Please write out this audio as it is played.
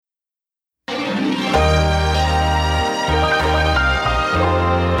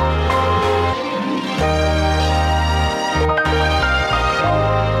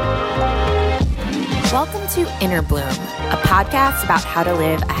to Inner Bloom, a podcast about how to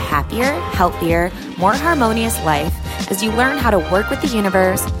live a happier, healthier, more harmonious life as you learn how to work with the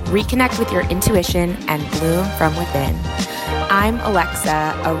universe, reconnect with your intuition, and bloom from within. I'm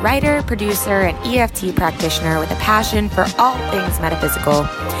Alexa, a writer, producer, and EFT practitioner with a passion for all things metaphysical.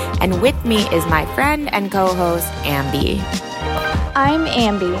 And with me is my friend and co-host, Ambi. I'm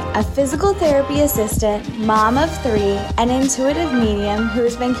Ambi, a physical therapy assistant, mom of 3, an intuitive medium who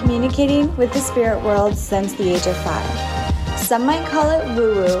has been communicating with the spirit world since the age of 5. Some might call it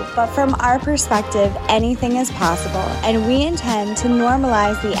woo-woo, but from our perspective, anything is possible, and we intend to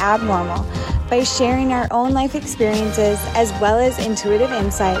normalize the abnormal by sharing our own life experiences as well as intuitive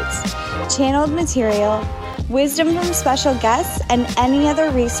insights, channeled material, wisdom from special guests, and any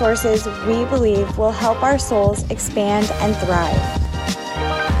other resources we believe will help our souls expand and thrive.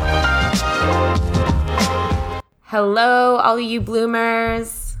 Hello, all you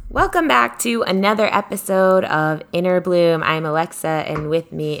bloomers. Welcome back to another episode of Inner Bloom. I'm Alexa, and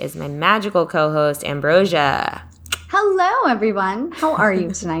with me is my magical co-host, Ambrosia. Hello, everyone. How are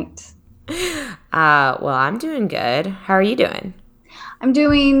you tonight? Well, I'm doing good. How are you doing? I'm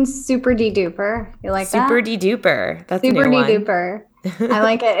doing super de-duper. You like that? Super de-duper. That's super a new one. de-duper. I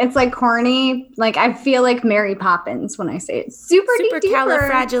like it. It's like corny. Like I feel like Mary Poppins when I say it. Super de-duper.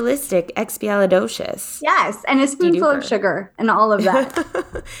 Supercalifragilisticexpialidocious. Yes, and a spoonful de-duper. Of sugar and all of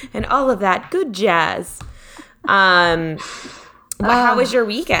that. And all of that. Good jazz. How was your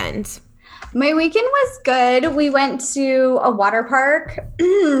weekend? My weekend was good. We went to a water park.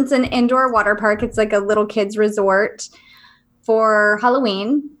 It's an indoor water park. It's like a little kids resort for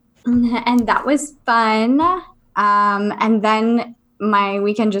Halloween, and that was fun. And then my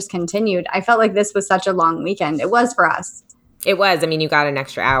weekend just continued. I felt like this was such a long weekend. It was for us. It was. I mean, you got an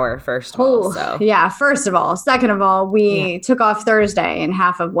extra hour, first of all. So. Yeah, first of all. Second of all, we took off Thursday and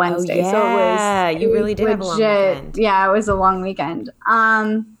half of Wednesday. Oh, yeah. So you really did have a long weekend. Yeah, it was a long weekend.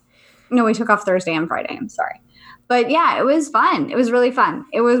 No, we took off Thursday and Friday. I'm sorry. But yeah, it was fun. It was really fun.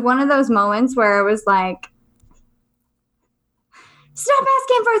 It was one of those moments where it was like, stop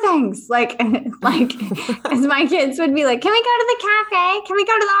asking for things. Like as my kids would be like, can we go to the cafe? Can we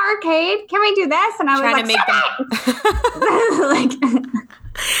go to the arcade? Can we do this? And I was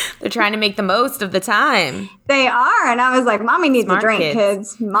They're trying to make the most of the time. They are. And I was like, Mommy needs a drink,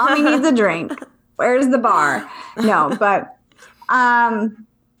 kids. Mommy needs a drink. Where's the bar? No, but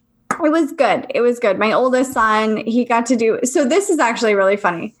it was good. It was good. My oldest son, he got to do, so this is actually really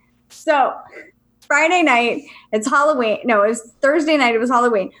funny. So Friday night, it's Halloween. No, it was Thursday night. It was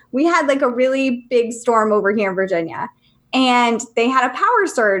Halloween. We had like a really big storm over here in Virginia, and they had a power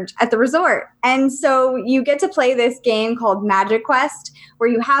surge at the resort. And so you get to play this game called Magic Quest, where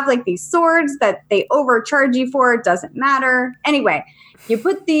you have like these swords that they overcharge you for. It doesn't matter. Anyway, you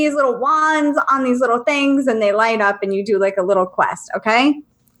put these little wands on these little things and they light up and you do like a little quest. Okay.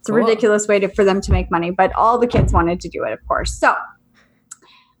 It's a ridiculous way for them to make money, but all the kids wanted to do it, of course. So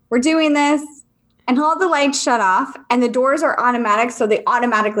we're doing this. And all the lights shut off and the doors are automatic. So they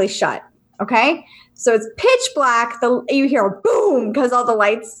automatically shut. Okay. So it's pitch black. You hear a boom because all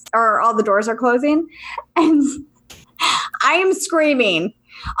the doors are closing. And I am screaming,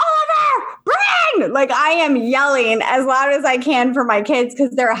 Oliver, bring! Like I am yelling as loud as I can for my kids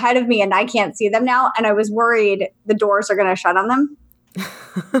because they're ahead of me and I can't see them now. And I was worried the doors are going to shut on them.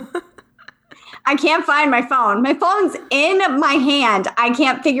 I can't find my phone. My phone's in my hand. I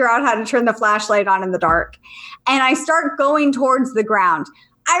can't figure out how to turn the flashlight on in the dark. And I start going towards the ground.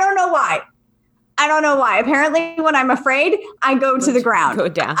 I don't know why. Apparently, when I'm afraid, I go to the ground. Go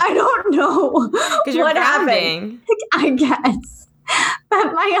down. I don't know because you're what grounding. Happened. I guess.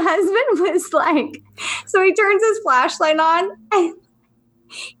 But my husband was like, so he turns his flashlight on and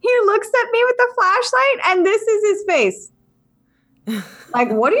he looks at me with the flashlight and this is his face. Like,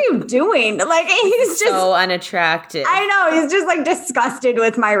 what are you doing? Like, he's just so unattractive. I know. He's just like disgusted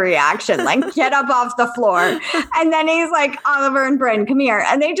with my reaction. Like, get up off the floor. And then he's like, Oliver and Bryn, come here.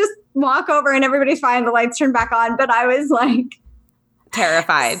 And they just walk over and everybody's fine. The lights turn back on. But I was like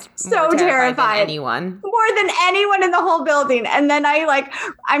terrified. So terrified. Than anyone. More than anyone in the whole building. And then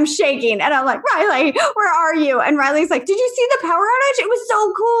I'm shaking and I'm like, Riley, where are you? And Riley's like, did you see the power outage? It was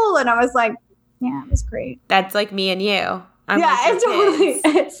so cool. And I was like, yeah, it was great. That's like me and you. It totally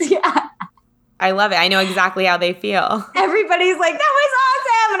is. Yeah. I love it. I know exactly how they feel. Everybody's like, that was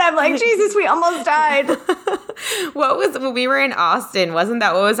awesome. And I'm like, Jesus, we almost died. When we were in Austin, wasn't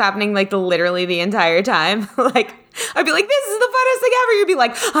that what was happening like literally the entire time? Like, I'd be like, this is the funnest thing ever. You'd be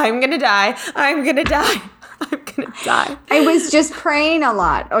like, I'm going to die. I'm going to die. I'm going to die. I was just praying a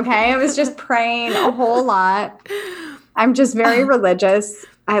lot. Okay. I was just praying a whole lot. I'm just very religious.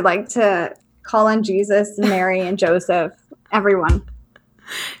 I like to call on Jesus and Mary and Joseph, everyone.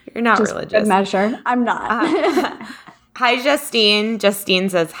 You're not Just religious. good measure. I'm not. Hi, Justine. Justine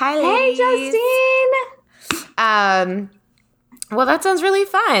says, hi, ladies. Hey, Justine. Well, that sounds really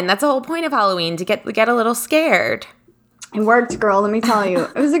fun. That's the whole point of Halloween, to get a little scared. It worked, girl. Let me tell you.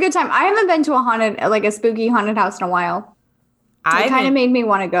 It was a good time. I haven't been to a spooky haunted house in a while. It kind of made me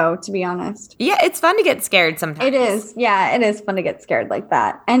want to go, to be honest. Yeah, it's fun to get scared sometimes. It is. Yeah, it is fun to get scared like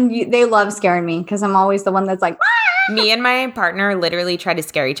that. And they love scaring me because I'm always the one that's like, ah! Me and my partner literally try to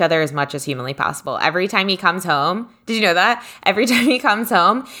scare each other as much as humanly possible. Every time he comes home, did you know that? Every time he comes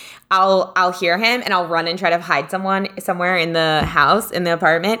home, I'll hear him and I'll run and try to hide somewhere in the house, in the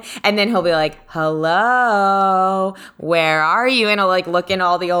apartment. And then he'll be like, hello, where are you? And I'll like look in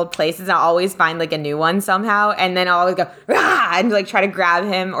all the old places. And I'll always find like a new one somehow. And then I'll always go, rah! And like try to grab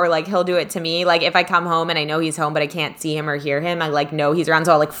him, or like he'll do it to me. Like if I come home and I know he's home, but I can't see him or hear him, I like know he's around.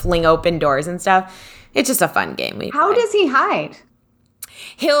 So I'll like fling open doors and stuff. It's just a fun game. How does he hide?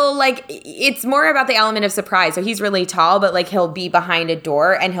 He'll like, it's more about the element of surprise. So he's really tall, but like he'll be behind a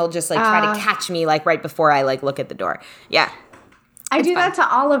door and he'll just like try to catch me like right before I like look at the door. Yeah. I do that to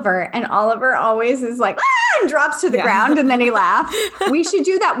Oliver, and Oliver always is like, ah, and drops to the ground, and then he laughs. We should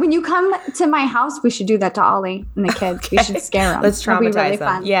do that. When you come to my house, we should do that to Ollie and the kids. Okay. We should scare them. Let's traumatize really them.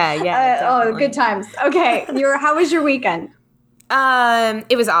 Fun. Yeah. Good times. Okay. How was your weekend?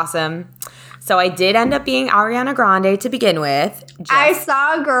 It was awesome. So I did end up being Ariana Grande to begin with. I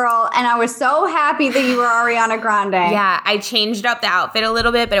saw a girl, and I was so happy that you were Ariana Grande. Yeah, I changed up the outfit a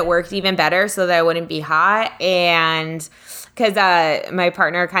little bit, but it worked even better so that I wouldn't be hot. And because my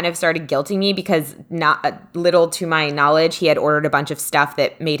partner kind of started guilting me because, not little to my knowledge, he had ordered a bunch of stuff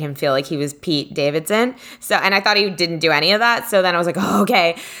that made him feel like he was Pete Davidson. So, and I thought he didn't do any of that. So then I was like, oh,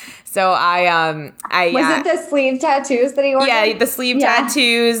 okay. So was it the sleeve tattoos that he ordered? Yeah, the sleeve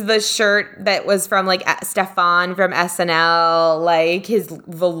tattoos, the shirt that was from like Stefan from SNL, like his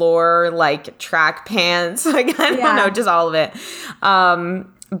velour like track pants, like I don't know, just all of it.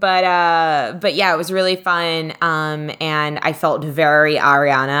 But yeah, it was really fun. And I felt very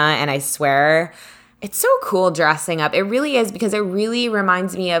Ariana, and I swear, it's so cool dressing up. It really is, because it really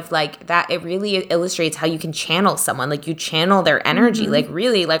reminds me of like that. It really illustrates how you can channel someone. Like you channel their energy. Mm-hmm. Like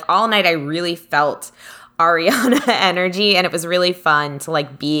really, like all night I really felt Ariana energy, and it was really fun to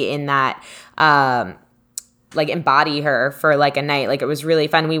like be in that, like embody her for like a night. Like it was really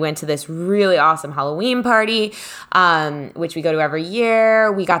fun. We went to this really awesome Halloween party, which we go to every year.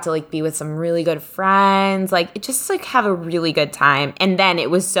 We got to like be with some really good friends, like just like have a really good time. And then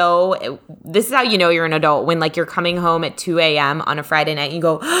it was this is how you know you're an adult, when like you're coming home at 2 a.m. on a Friday night and you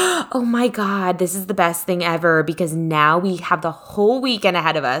go, oh my God, this is the best thing ever, because now we have the whole weekend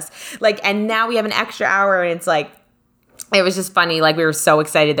ahead of us. Like, and now we have an extra hour, and it's like, it was just funny. Like we were so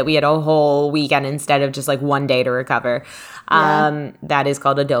excited that we had a whole weekend instead of just like one day to recover. Yeah. That is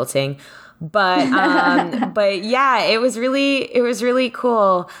called adulting. But but yeah, it was really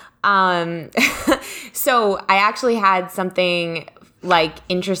cool. So I actually had something like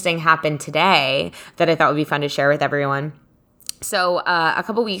interesting happen today that I thought would be fun to share with everyone. So a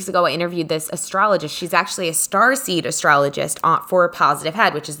couple weeks ago, I interviewed this astrologist. She's actually a starseed astrologist for Positive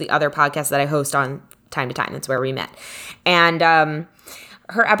Head, which is the other podcast that I host on time to time. That's where we met. And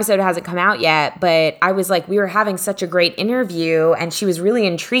her episode hasn't come out yet, but I was like, we were having such a great interview, and she was really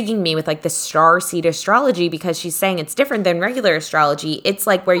intriguing me with like the starseed astrology, because she's saying it's different than regular astrology. It's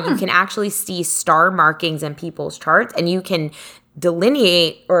like where you can actually see star markings in people's charts, and you can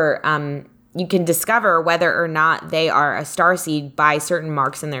delineate or you can discover whether or not they are a starseed by certain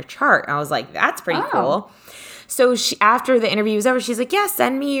marks in their chart. And I was like, that's pretty cool. So after the interview was over, she's like, yeah,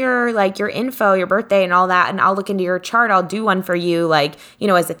 send me your info, your birthday and all that, and I'll look into your chart. I'll do one for you, like, you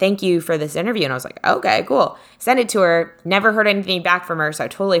know, as a thank you for this interview. And I was like, okay, cool. Send it to her. Never heard anything back from her, so I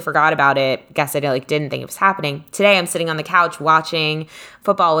totally forgot about it. Guess I didn't think it was happening. Today I'm sitting on the couch watching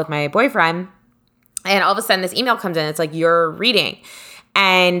football with my boyfriend, and all of a sudden this email comes in. It's like, your reading.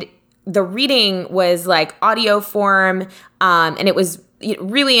 And the reading was like audio form, and it was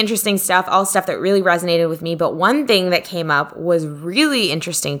really interesting stuff, all stuff that really resonated with me. But one thing that came up was really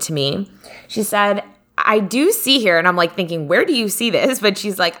interesting to me. She said, I do see here, and I'm like thinking, where do you see this? But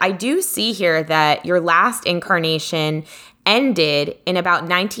she's like, I do see here that your last incarnation ended in about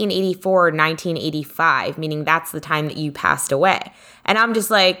 1984 or 1985, meaning that's the time that you passed away. And I'm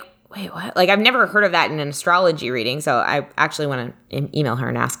just like, wait, what? Like, I've never heard of that in an astrology reading, so I actually want to email her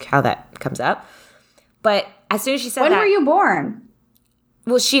and ask how that comes up. But as soon as she said When were you born?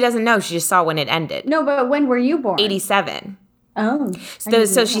 Well, she doesn't know. She just saw when it ended. No, but when were you born? 87. Oh.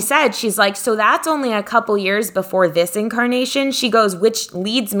 So she said, she's like, so that's only a couple years before this incarnation. She goes, which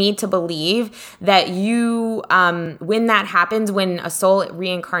leads me to believe that you, when that happens, when a soul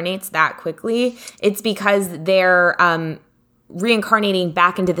reincarnates that quickly, it's because they're reincarnating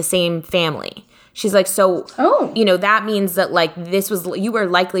back into the same family. She's like, so, that means that like you were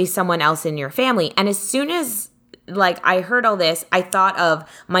likely someone else in your family. And as soon as like I heard all this, I thought of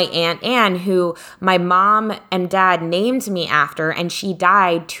my Aunt Anne, who my mom and dad named me after, and she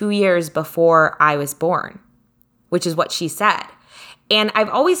died 2 years before I was born, which is what she said. And I've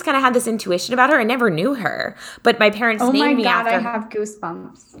always kind of had this intuition about her. I never knew her, but my parents named me after her. Oh my God, I have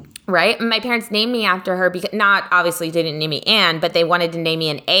goosebumps. Right? And my parents named me after her because obviously didn't name me Anne, but they wanted to name me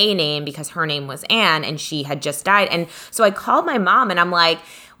an A name because her name was Anne and she had just died. And so I called my mom and I'm like,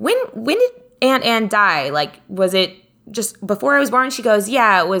 when did Aunt Anne die? Like, was it just before I was born? She goes,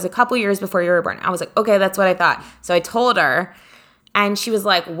 yeah, it was a couple years before you were born. I was like, okay, that's what I thought. So I told her, and she was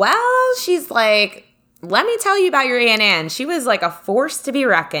like, well, she's like, let me tell you about your Aunt Anne. She was like a force to be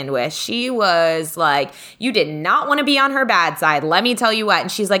reckoned with. She was like, you did not want to be on her bad side. Let me tell you what.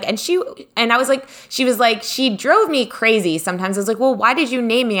 And she's like, and I was like, she was like, she drove me crazy sometimes. I was like, well, why did you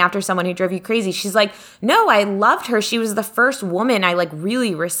name me after someone who drove you crazy? She's like, no, I loved her. She was the first woman I like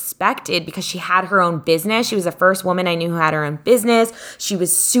really respected because she had her own business. She was the first woman I knew who had her own business. She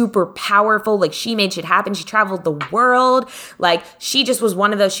was super powerful. Like she made shit happen. She traveled the world. Like she just was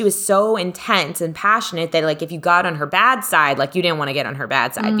one of those, she was so intense and passionate that like if you got on her bad side, like you didn't want to get on her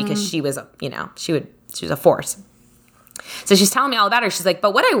bad side because she was, she was a force. So she's telling me all about her. She's like,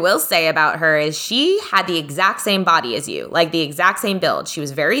 but what I will say about her is she had the exact same body as you, like the exact same build. She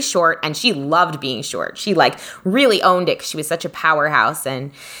was very short and she loved being short. She like really owned it because she was such a powerhouse.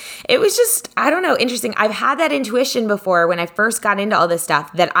 And it was just, I don't know, interesting. I've had that intuition before when I first got into all this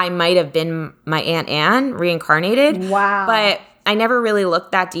stuff that I might have been my Aunt Anne reincarnated. Wow. But I never really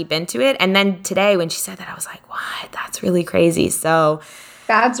looked that deep into it. And then today when she said that, I was like, what? That's really crazy. So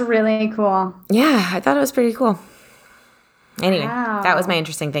that's really cool. Yeah, I thought it was pretty cool. Anyway, Wow. That was my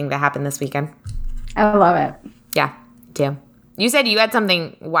interesting thing that happened this weekend. I love it. Yeah, too. You said you had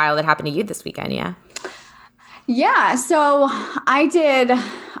something wild that happened to you this weekend, yeah? Yeah, so I did,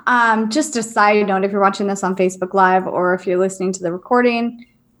 just a side note, if you're watching this on Facebook Live or if you're listening to the recording,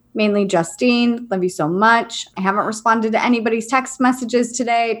 mainly Justine, love you so much. I haven't responded to anybody's text messages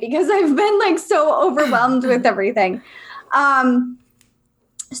today because I've been like so overwhelmed with everything.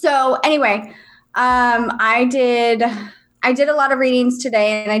 So anyway, I did a lot of readings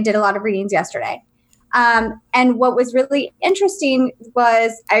today and I did a lot of readings yesterday. And what was really interesting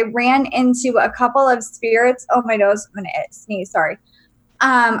was I ran into a couple of spirits. Oh, my nose, I'm going to sneeze. Sorry.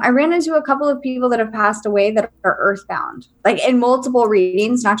 I ran into a couple of people that have passed away that are earthbound, like in multiple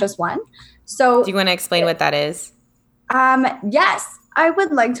readings, not just one. So do you want to explain what that is? Yes, I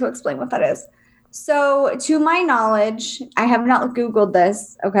would like to explain what that is. So to my knowledge, I have not Googled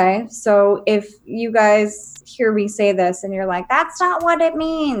this. Okay. So if you guys hear me say this and you're like, that's not what it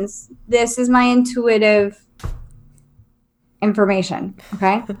means, this is my intuitive information.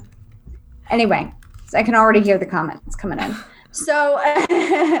 Okay. Anyway, so I can already hear the comments coming in. So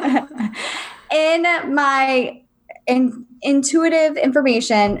in my intuitive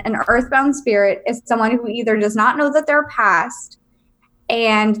information, an earthbound spirit is someone who either does not know that they're past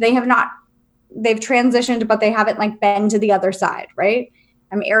and they've transitioned, but they haven't like been to the other side, right?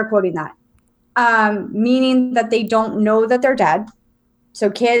 I'm air quoting that. Meaning that they don't know that they're dead. So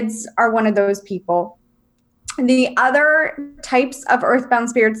kids are one of those people. The other types of earthbound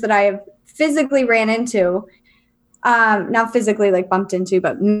spirits that I have physically ran into, not physically like bumped into,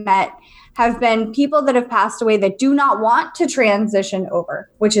 but met, have been people that have passed away that do not want to transition over,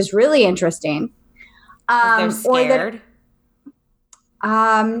 which is really interesting. They're scared?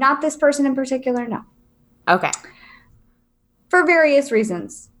 Not this person in particular, no. Okay. For various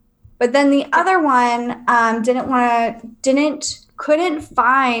reasons. But then the other one couldn't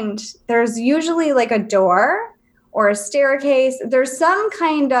find, there's usually like a door or a staircase. There's some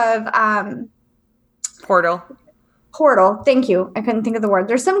kind of portal. Thank you. I couldn't think of the word.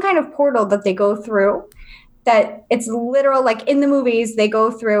 There's some kind of portal that they go through that it's literal, like in the movies, they go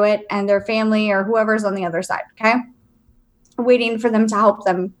through it and their family or whoever's on the other side, okay? Waiting for them to help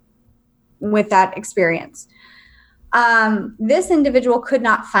them with that experience. This individual could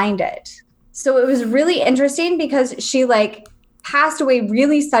not find it. So it was really interesting because she like passed away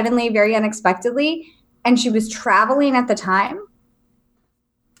really suddenly, very unexpectedly, and she was traveling at the time.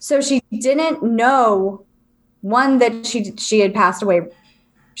 So she didn't know, one, that she had passed away.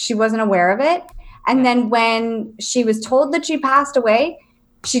 She wasn't aware of it. And then when she was told that she passed away,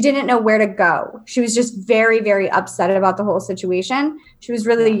 she didn't know where to go. She was just very, very upset about the whole situation. She was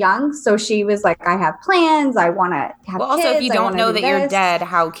really young. So she was like, I have plans. I want to have kids. Well, also, if you don't know that you're dead,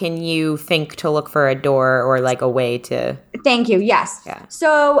 how can you think to look for a door or like a way to... Thank you. Yes. Yeah.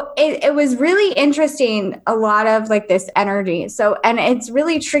 So it was really interesting, a lot of like this energy. So, and it's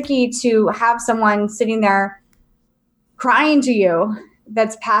really tricky to have someone sitting there crying to you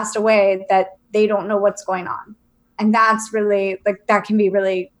that's passed away that they don't know what's going on. And that's really like, that can be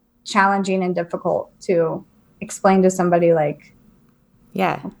really challenging and difficult to explain to somebody like,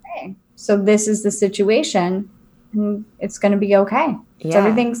 yeah, okay, so this is the situation and it's going to be okay. Yeah. So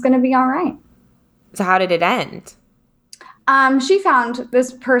everything's going to be all right. So how did it end?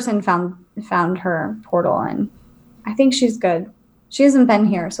 This person found her portal, and I think she's good. She hasn't been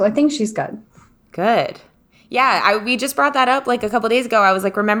here, so I think she's good. Good. Yeah, we just brought that up like a couple days ago. I was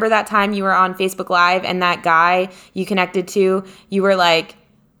like, remember that time you were on Facebook Live and that guy you connected to, you were like,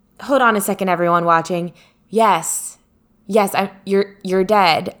 hold on a second, everyone watching. Yes, you're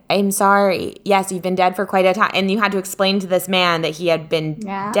dead. I'm sorry. Yes, you've been dead for quite a time. And you had to explain to this man that he had been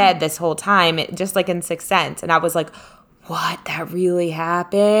dead this whole time, just like in Sixth Sense. And I was like, what? That really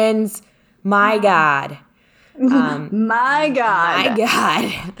happens? My God. My God.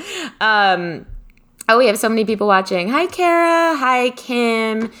 Oh, we have so many people watching. Hi, Kara. Hi,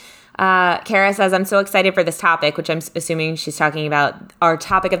 Kim. Kara says, I'm so excited for this topic, which I'm assuming she's talking about our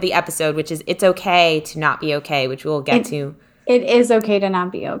topic of the episode, which is it's okay to not be okay, which we'll get to. It is okay to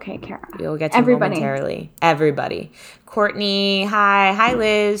not be okay, Kara. We'll get to momentarily. Everybody. Courtney, hi. Hi,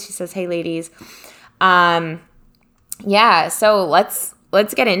 Liz. She says, hey, ladies. Yeah, so let's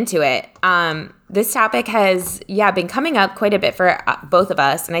get into it. This topic has, been coming up quite a bit for both of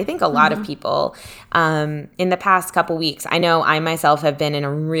us, and I think a lot of people in the past couple weeks. I know I myself have been in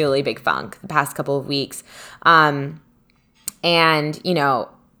a really big funk the past couple of weeks. And, you know,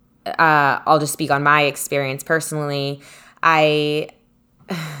 I'll just speak on my experience personally. Girl,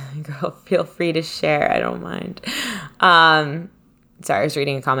 feel free to share. I don't mind. Sorry, I was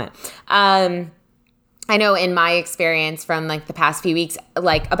reading a comment. I know in my experience from like the past few weeks,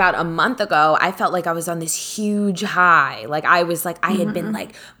 like about a month ago, I felt like I was on this huge high. Like I was like, I had been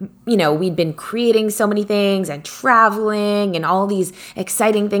like, you know, we'd been creating so many things and traveling and all these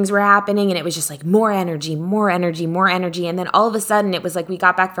exciting things were happening. And it was just like more energy. And then all of a sudden it was like we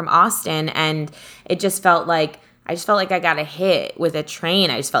got back from Austin and it just felt like, I got a hit with a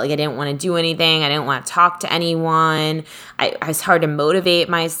train. I just felt like I didn't want to do anything. I didn't want to talk to anyone. I was hard to motivate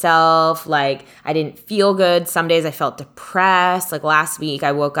myself. Like, I didn't feel good. Some days I felt depressed. Like last week,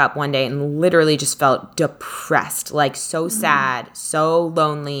 I woke up one day and literally just felt depressed. Like so sad, so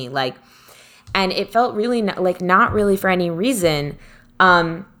lonely. Like, and it felt really not really for any reason.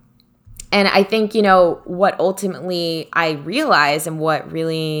 And I think, you know, what ultimately I realized and what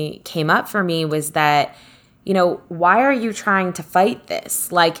really came up for me was that, you know, why are you trying to fight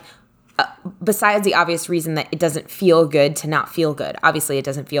this? Like, besides the obvious reason that it doesn't feel good to not feel good. Obviously, it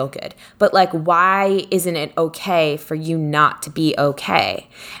doesn't feel good. But, like, why isn't it okay for you not to be okay?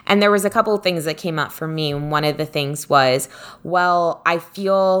 And there was a couple of things that came up for me. And one of the things was, well, I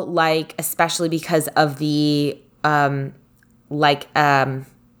feel like, especially because of the, my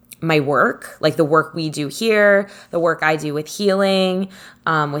work, like the work we do here, the work I do with healing,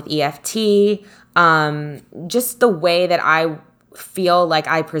 with EFT, just the way that I feel like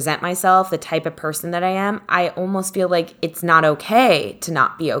I present myself, the type of person that I am, I almost feel like it's not okay to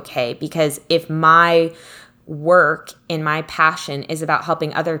not be okay. Because if my work and my passion is about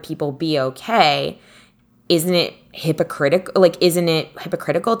helping other people be okay, isn't it hypocritical? Like, isn't it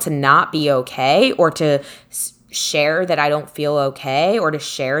hypocritical to not be okay or to share that I don't feel okay or to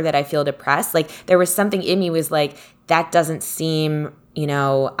share that I feel depressed? Like, there was something in me was like, that doesn't seem, you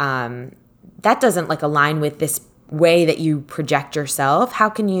know, that doesn't like align with this way that you project yourself. How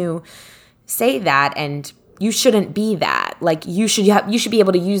can you say that? And you shouldn't be that. Like you should be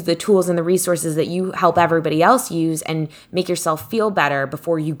able to use the tools and the resources that you help everybody else use and make yourself feel better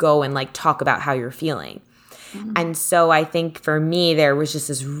before you go and like talk about how you're feeling. Mm-hmm. And so I think for me, there was just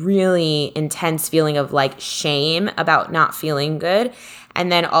this really intense feeling of like shame about not feeling good. And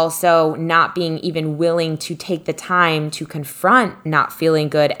then also not being even willing to take the time to confront not feeling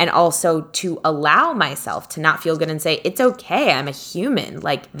good and also to allow myself to not feel good and say, it's okay, I'm a human.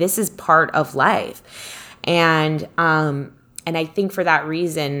 Like, this is part of life. And I think for that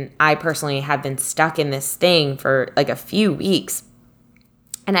reason, I personally have been stuck in this thing for like a few weeks.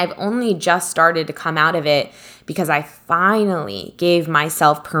 And I've only just started to come out of it because I finally gave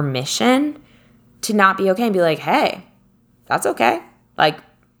myself permission to not be okay and be like, hey, that's okay. Like,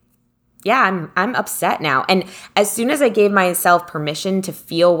 yeah, I'm upset now. And as soon as I gave myself permission to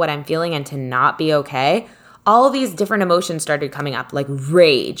feel what I'm feeling and to not be okay, all of these different emotions started coming up. Like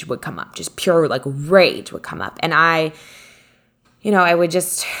rage would come up, just pure like rage would come up. And I would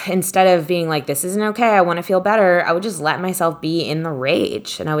just, instead of being like, this isn't okay, I want to feel better, I would just let myself be in the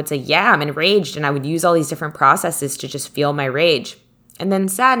rage. And I would say, yeah, I'm enraged. And I would use all these different processes to just feel my rage. And then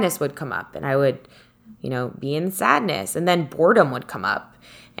sadness would come up and I would, be in sadness. And then boredom would come up.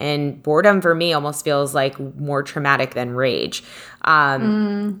 And boredom for me almost feels like more traumatic than rage.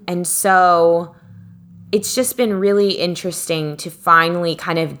 And so it's just been really interesting to finally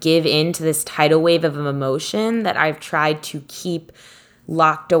kind of give in to this tidal wave of emotion that I've tried to keep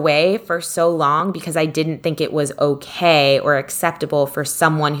locked away for so long because I didn't think it was okay or acceptable for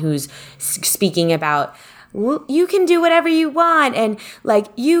someone who's speaking about, well, you can do whatever you want and like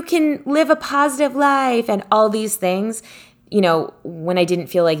you can live a positive life and all these things, when I didn't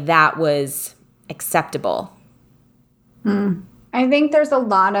feel like that was acceptable. I think there's a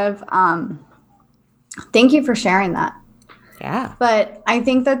lot of thank you for sharing that. Yeah. But I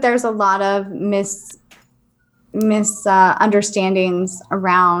think that there's a lot of misunderstandings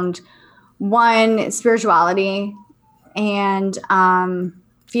around one, spirituality and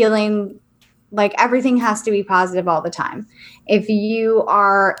feeling like everything has to be positive all the time. If you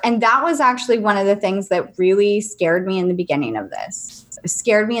are, and that was actually one of the things that really scared me in the beginning of this.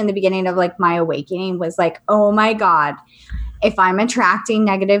 Scared me in the beginning of like my awakening was like, oh my God, if I'm attracting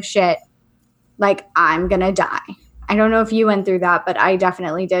negative shit, like I'm going to die. I don't know if you went through that, but I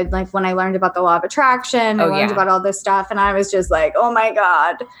definitely did. Like when I learned about the law of attraction, I learned about all this stuff and I was just like, oh my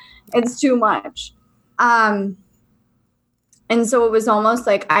God, it's too much. And so it was almost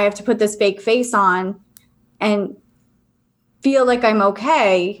like I have to put this fake face on and feel like I'm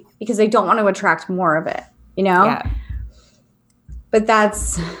okay because I don't want to attract more of it, Yeah. But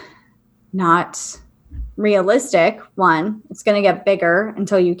that's not realistic. One, it's going to get bigger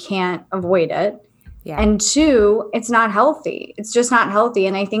until you can't avoid it. Yeah. And two, it's not healthy. It's just not healthy.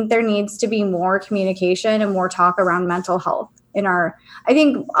 And I think there needs to be more communication and more talk around mental health I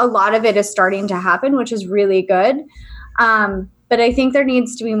think a lot of it is starting to happen, which is really good. But I think there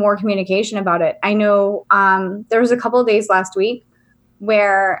needs to be more communication about it. I know there was a couple of days last week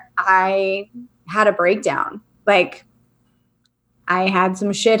where I had a breakdown. Like I had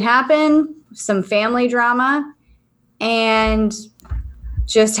some shit happen, some family drama, and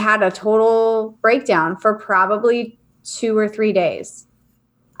just had a total breakdown for probably 2 or 3 days.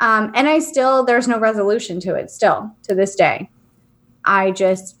 And there's no resolution to it still to this day. I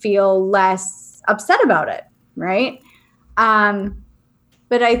just feel less upset about it. Right.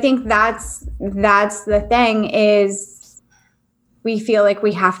 But I think that's the thing is we feel like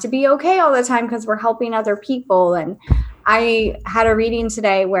we have to be okay all the time because we're helping other people. And I had a reading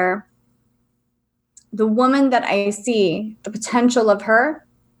today where the woman that I see, the potential of her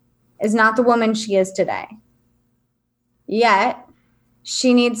is not the woman she is today. Yet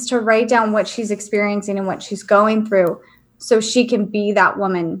she needs to write down what she's experiencing and what she's going through so she can be that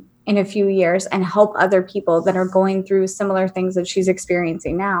woman in a few years and help other people that are going through similar things that she's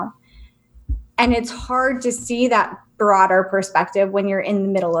experiencing now. And it's hard to see that broader perspective when you're in the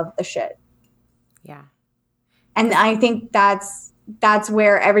middle of the shit. Yeah. And I think that's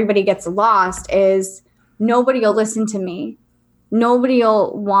where everybody gets lost is nobody will listen to me. Nobody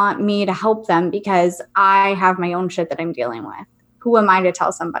will want me to help them because I have my own shit that I'm dealing with. Who am I to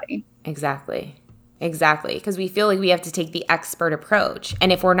tell somebody? Exactly. Because we feel like we have to take the expert approach.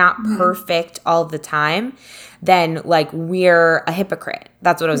 And if we're not perfect all the time, then like we're a hypocrite.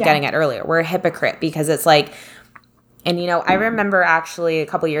 That's what I was getting at earlier. We're a hypocrite because it's like, and I remember actually a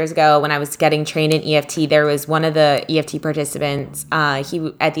couple years ago when I was getting trained in EFT, there was one of the EFT participants.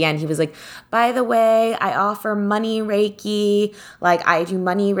 He at the end, he was like, by the way, I offer money Reiki. Like I do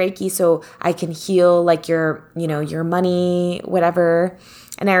money Reiki so I can heal like your money, whatever.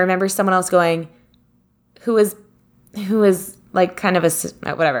 And I remember someone else going, who is like kind of a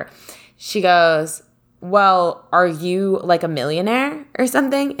whatever. She goes, well, are you like a millionaire or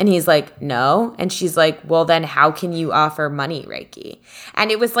something? And he's like, no. And she's like, well, then how can you offer money Reiki?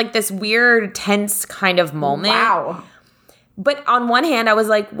 And it was like this weird, tense kind of moment. Wow. But on one hand, I was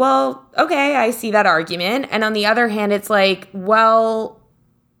like, well, okay, I see that argument. And on the other hand, it's like, well,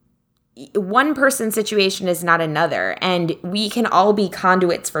 one person's situation is not another. And we can all be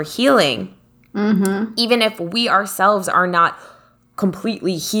conduits for healing. Mm-hmm. Even if we ourselves are not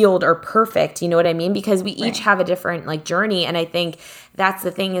completely healed or perfect. You know what I mean? Because we each have a different like journey. And I think that's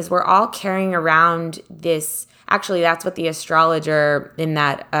the thing is we're all carrying around this. Actually, that's what the astrologer in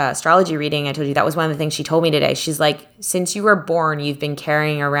that astrology reading I told you, that was one of the things she told me today. She's like, since you were born, you've been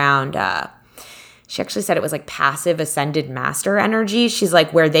carrying around, she actually said it was like passive ascended master energy. She's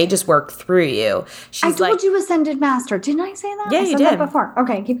like, where they just work through you. I told you ascended master. Didn't I say that? Yeah, I you said did. that before.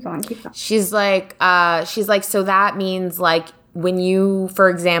 Okay, keep going. She's like, so that means like, when you, for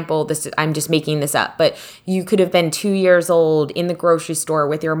example, I'm just making this up, but you could have been 2 years old in the grocery store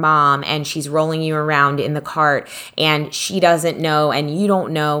with your mom and she's rolling you around in the cart and she doesn't know and you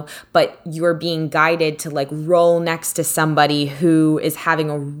don't know, but you're being guided to like roll next to somebody who is having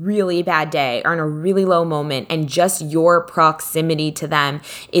a really bad day or in a really low moment, and just your proximity to them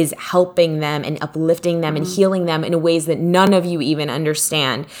is helping them and uplifting them and healing them in ways that none of you even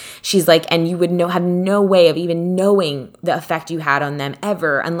understand. She's like, and you would have no way of even knowing the effect you had on them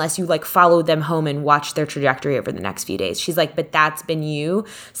ever unless you like followed them home and watched their trajectory over the next few days. She's like, but that's been you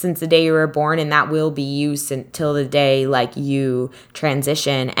since the day you were born, and that will be you till the day like you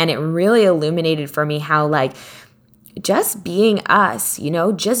transition. And it really illuminated for me how like just being us, you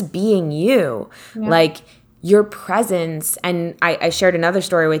know, just being you, like your presence. And I shared another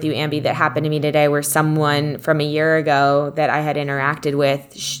story with you, Ambi, that happened to me today where someone from a year ago that I had interacted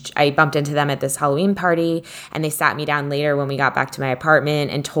with, I bumped into them at this Halloween party, and they sat me down later when we got back to my apartment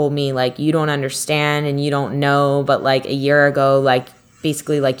and told me like, you don't understand and you don't know, but like a year ago, like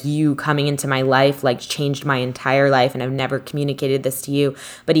basically like you coming into my life like changed my entire life, and I've never communicated this to you,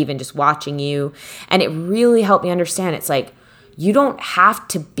 but even just watching you. And it really helped me understand. It's like, you don't have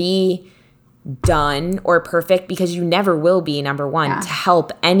to be done or perfect, because you never will be, number one, to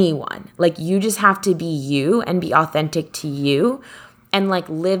help anyone. Like you just have to be you and be authentic to you and like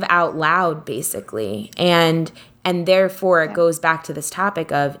live out loud basically. And therefore it goes back to this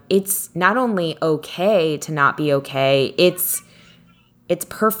topic of it's not only okay to not be okay, it's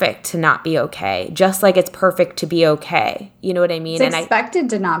perfect to not be okay, just like it's perfect to be okay. You know what I mean? It's expected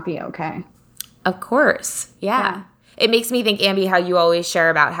to not be okay. Of course. Yeah. It makes me think, Ambi, how you always share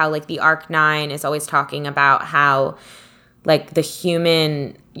about how like the Arc-9 is always talking about how like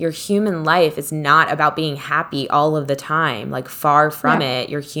your human life is not about being happy all of the time. Like far from it.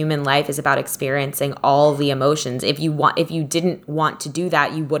 Your human life is about experiencing all the emotions. If you didn't want to do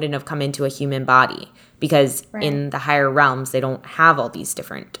that, you wouldn't have come into a human body, because in the higher realms, they don't have all these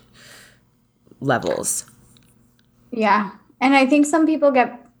different levels. Yeah. And I think some people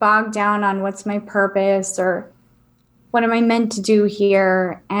get bogged down on what's my purpose or what am I meant to do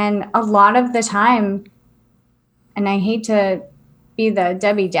here? And a lot of the time, and I hate to be the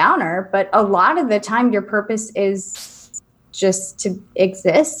Debbie Downer, but a lot of the time your purpose is just to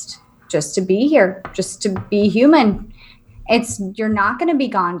exist, just to be here, just to be human. You're not going to be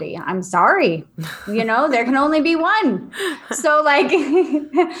Gandhi. I'm sorry. You know, there can only be one. So like,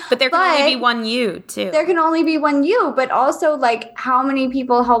 but there can only be one you too. There can only be one you, but also like how many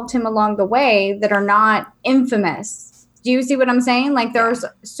people helped him along the way that are not infamous? Do you see what I'm saying? Like there's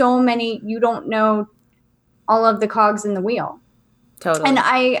so many, you don't know all of the cogs in the wheel. Totally. And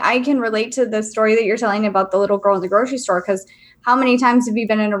I can relate to the story that you're telling about the little girl in the grocery store, because how many times have you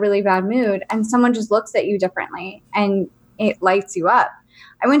been in a really bad mood and someone just looks at you differently and it lights you up?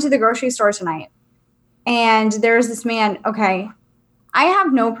 I went to the grocery store tonight and there's this man. Okay, I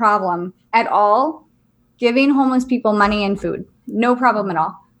have no problem at all giving homeless people money and food. No problem at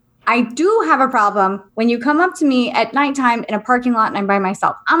all. I do have a problem when you come up to me at nighttime in a parking lot and I'm by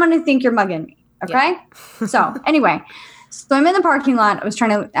myself. I'm going to think you're mugging me. Okay. Yeah. So anyway, so I'm in the parking lot. I was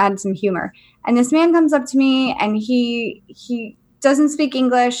trying to add some humor. And this man comes up to me and he doesn't speak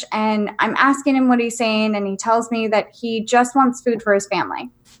English. And I'm asking him what he's saying. And he tells me that he just wants food for his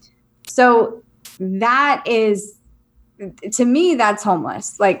family. So that is, to me, that's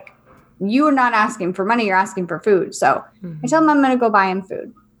homeless. Like you are not asking for money. You're asking for food. So I tell him I'm going to go buy him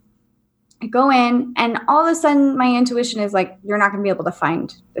food. I go in and all of a sudden my intuition is like, you're not going to be able to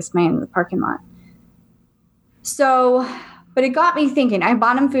find this man in the parking lot. So, but it got me thinking. I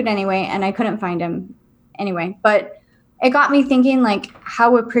bought him food anyway and I couldn't find him anyway. But it got me thinking like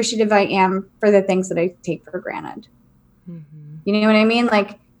how appreciative I am for the things that I take for granted. Mm-hmm. You know what I mean?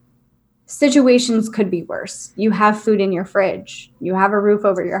 Like situations could be worse. You have food in your fridge. You have a roof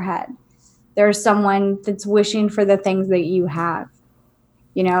over your head. There's someone that's wishing for the things that you have.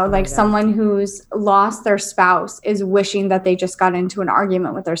 You know, like someone who's lost their spouse is wishing that they just got into an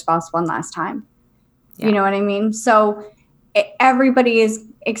argument with their spouse one last time. Yeah. You know what I mean? So everybody is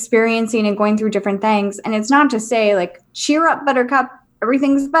experiencing and going through different things. And it's not to say like, cheer up, buttercup,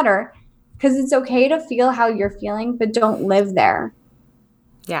 everything's better. Because it's okay to feel how you're feeling, but don't live there.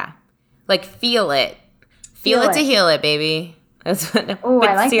 Yeah. Like, feel it. Feel it to heal it, baby. That's what, Ooh,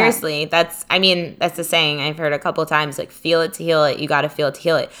 I like seriously, that's the saying I've heard a couple of times, like, feel it to heal it. You got to feel it to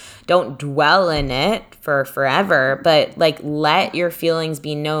heal it. Don't dwell in it for forever, but like, let your feelings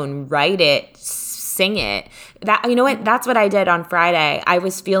be known, write it, sing it. That, you know what? That's what I did on Friday. I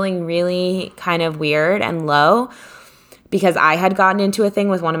was feeling really kind of weird and low because I had gotten into a thing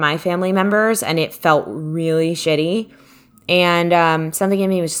with one of my family members and it felt really shitty. And something in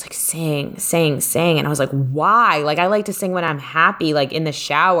me was just like, sing. And I was like, why? Like, I like to sing when I'm happy, like in the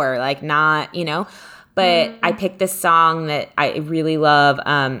shower, like not, you know. But I picked this song that I really love.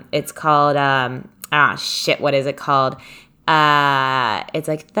 It's called, what is it called? It's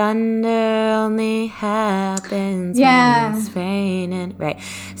like, thunder only happens when it's raining. Right.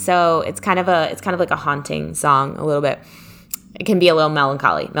 So it's kind of like a haunting song a little bit. It can be a little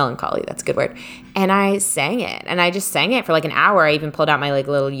melancholy. That's a good word. And I sang it, and I just sang it for like an hour. I even pulled out my like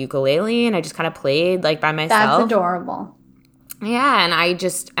little ukulele, and I just kind of played like by myself. That's adorable. Yeah, and I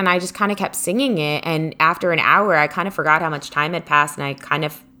just kind of kept singing it. And after an hour, I kind of forgot how much time had passed, and I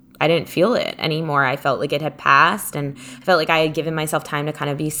didn't feel it anymore. I felt like it had passed, and I felt like I had given myself time to kind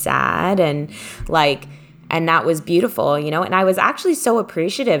of be sad, and that was beautiful, you know. And I was actually so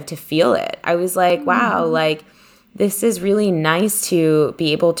appreciative to feel it. I was like, wow, like, this is really nice to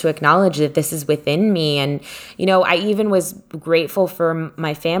be able to acknowledge that this is within me. And, you know, I even was grateful for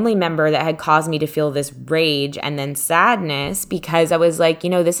my family member that had caused me to feel this rage and then sadness, because I was like, you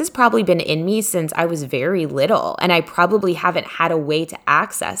know, this has probably been in me since I was very little. And I probably haven't had a way to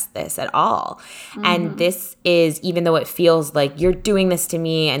access this at all. And this is, even though it feels like you're doing this to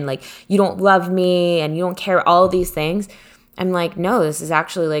me and like you don't love me and you don't care, all of these things, I'm like, no, this is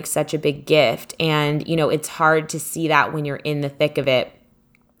actually like such a big gift. And, you know, it's hard to see that when you're in the thick of it.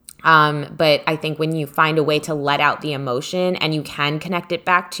 But I think when you find a way to let out the emotion and you can connect it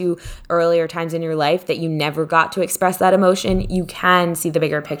back to earlier times in your life that you never got to express that emotion, you can see the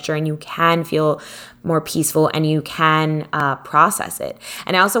bigger picture and you can feel more peaceful and you can process it.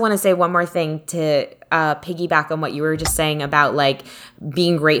 And I also want to say one more thing to piggyback on what you were just saying about like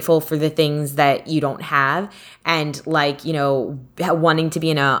being grateful for the things that you don't have, and like, you know, wanting to be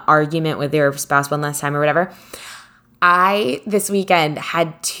in an argument with your spouse one last time or whatever. I, this weekend,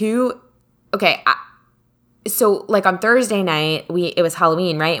 had so like on Thursday night, it was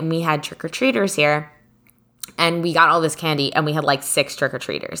Halloween, right? And we had trick-or-treaters here. And we got all this candy, and we had like 6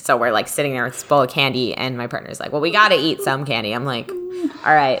 trick-or-treaters. So we're like sitting there with this bowl of candy, and my partner's like, well, we got to eat some candy. I'm like,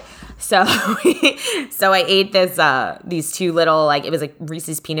 all right. So I ate these 2 little, like, it was like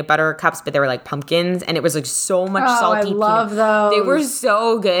Reese's peanut butter cups, but they were like pumpkins, and it was like so much salty. I love those. They were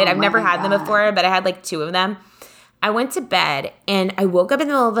so good. I've never had them before, but I had like 2 of them. I went to bed and I woke up in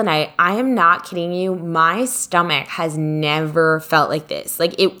the middle of the night. I am not kidding you. My stomach has never felt like this.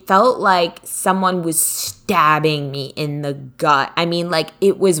 Like, it felt like someone was stabbing me in the gut. I mean, like,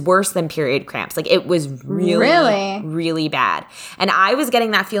 it was worse than period cramps. Like, it was really, really bad. And I was getting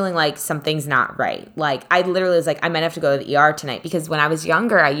that feeling like something's not right. Like, I literally was like, I might have to go to the ER tonight, because when I was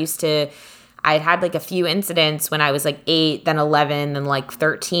younger, I had like a few incidents when I was like 8, then 11, then like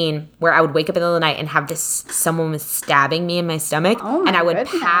 13, where I would wake up in the middle of the night and have someone was stabbing me in my stomach, and I would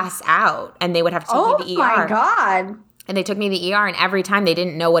pass out, and they would have to take me to the ER. Oh my God. And they took me to the ER, and every time they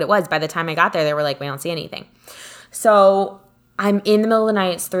didn't know what it was. By the time I got there, they were like, we don't see anything. So I'm in the middle of the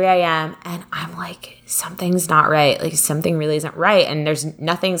night, it's 3 a.m., and I'm like, something's not right. Like, something really isn't right. And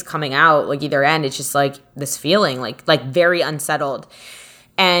nothing's coming out like either end. It's just like this feeling like very unsettled.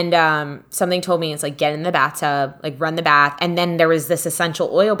 And something told me, it's like, get in the bathtub, like run the bath. And then there was this essential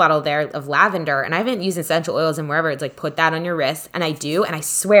oil bottle there of lavender. And I haven't used essential oils in wherever. It's like, put that on your wrist. And I do. And I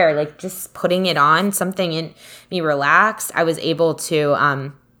swear, like, just putting it on, something in me relaxed. I was able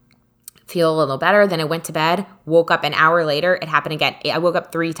to feel a little better. Then I went to bed, woke up an hour later. It happened again. I woke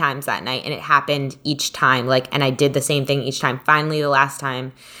up 3 times that night, and it happened each time. Like, and I did the same thing each time. Finally, the last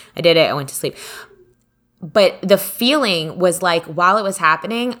time I did it, I went to sleep. But the feeling was like, while it was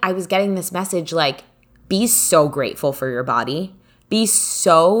happening, I was getting this message like, be so grateful for your body. Be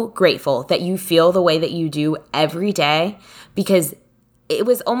so grateful that you feel the way that you do every day, because it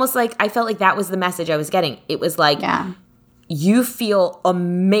was almost like I felt like that was the message I was getting. It was like, you feel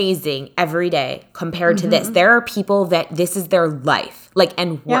amazing every day compared to this. There are people that this is their life, like,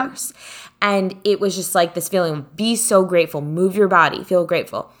 and worse. And it was just like this feeling, be so grateful, move your body, feel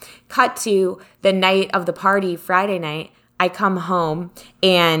grateful. Cut to the night of the party, Friday night, I come home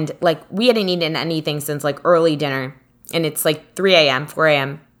and like we hadn't eaten anything since like early dinner, and it's like 3 a.m., 4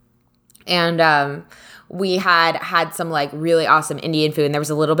 a.m. And we had some like really awesome Indian food, and there was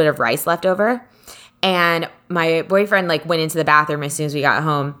a little bit of rice left over. And my boyfriend like went into the bathroom as soon as we got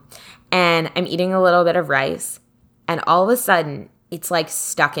home, and I'm eating a little bit of rice, and all of a sudden it's like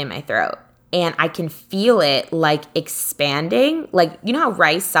stuck in my throat, and I can feel it like expanding. Like, you know how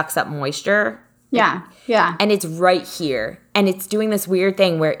rice sucks up moisture? Yeah. Yeah. And it's right here. And it's doing this weird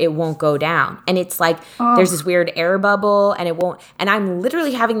thing where it won't go down. And it's like there's this weird air bubble and it won't. And I'm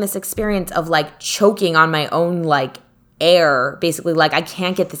literally having this experience of like choking on my own like air. Basically, like I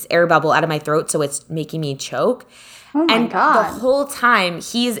can't get this air bubble out of my throat. So it's making me choke. Oh my God. The whole time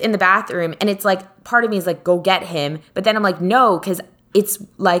he's in the bathroom and it's like part of me is like, go get him. But then I'm like, no, because it's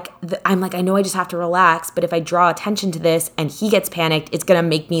like, I'm like, I know I just have to relax, but if I draw attention to this and he gets panicked, it's going to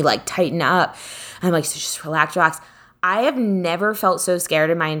make me like tighten up. I'm like, so just relax. I have never felt so scared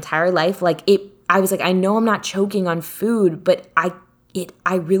in my entire life. Like I was like, I know I'm not choking on food, but I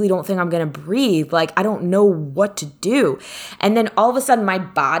really don't think I'm going to breathe. Like, I don't know what to do. And then all of a sudden my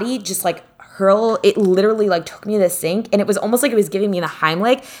body just like it literally like took me to the sink, and it was almost like it was giving me the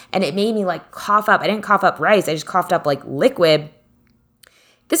Heimlich, and it made me like cough up. I didn't cough up rice. I just coughed up like liquid.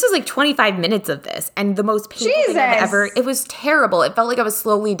 This was like 25 minutes of this, and the most painful thing I've ever. It was terrible. It felt like I was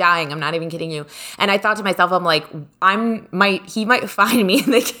slowly dying. I'm not even kidding you. And I thought to myself, I'm like, he might find me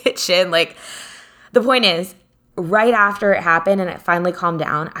in the kitchen. Like, the point is, right after it happened and it finally calmed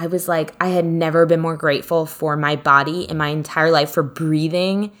down, I was like, I had never been more grateful for my body in my entire life, for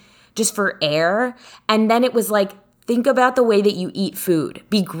breathing, just for air. And then it was like, think about the way that you eat food.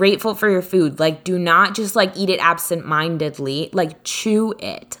 Be grateful for your food. Like, do not just like eat it absentmindedly. Like, chew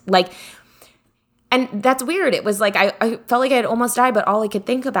it. Like, and that's weird. It was like, I felt like I had almost died, but all I could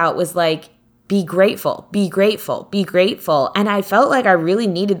think about was like, be grateful, be grateful, be grateful. And I felt like I really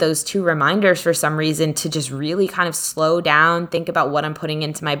needed those two reminders for some reason to just really kind of slow down, think about what I'm putting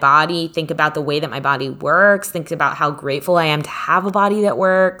into my body, think about the way that my body works, think about how grateful I am to have a body that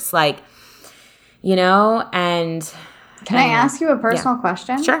works. Like, you know, and can I ask you a personal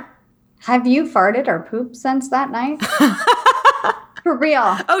question? Sure. Have you farted or pooped since that night? For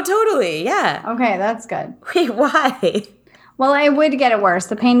real? Oh, totally. Yeah. Okay, that's good. Wait, why? Well, it would get it worse.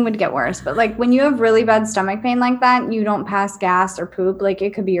 The pain would get worse. But like when you have really bad stomach pain like that, you don't pass gas or poop. Like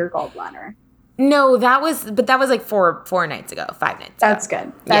it could be your gallbladder. No, that was like 4 nights ago, 5 nights ago. That's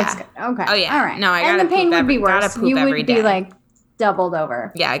good. That's good. Okay. Oh yeah. All right. No, I and gotta the pain poop would be worse. Poop You every would day. be like doubled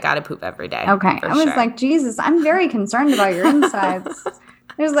over. Yeah, I gotta poop every day. Okay. I was like, Jesus, I'm very concerned about your insides.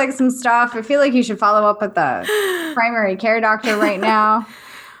 There's like some stuff. I feel like you should follow up with the primary care doctor right now.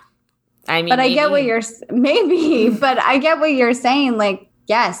 I mean, but I get what I get what you're saying. Like,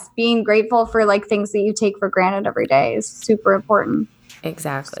 yes, being grateful for like things that you take for granted every day is super important.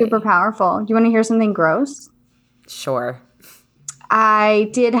 Exactly. Super powerful. Do you want to hear something gross? Sure. I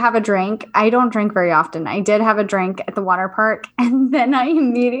did have a drink. I don't drink very often. I did have a drink at the water park, and then I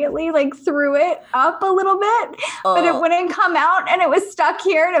immediately like threw it up a little bit, but it wouldn't come out, and it was stuck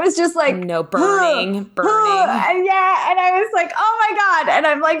here, and it was just like burning. And yeah, and I was like, oh my God, and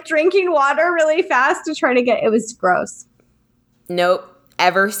I'm like drinking water really fast to try to get. It was gross. Nope.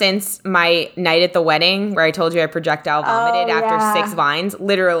 Ever since my night at the wedding where I told you I projectile vomited after 6 vines,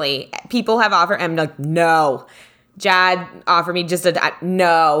 literally, people have offered. I'm like, no. Jad offered me just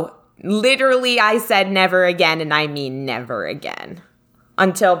no. Literally, I said never again, and I mean never again.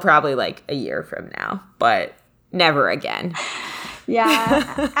 Until probably like a year from now, but never again.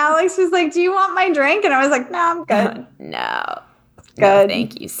 Yeah. Alex was like, do you want my drink? And I was like, no, I'm good. No. Good. No,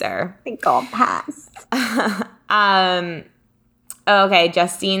 thank you, sir. I think I'll pass. Okay,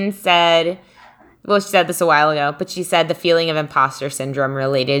 Justine said, well, she said this a while ago, but she said the feeling of imposter syndrome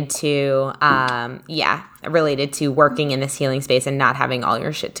related to working in this healing space and not having all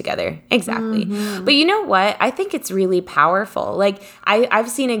your shit together. Exactly. Mm-hmm. But you know what? I think it's really powerful. Like I've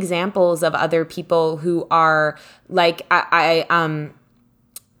seen examples of other people who are like,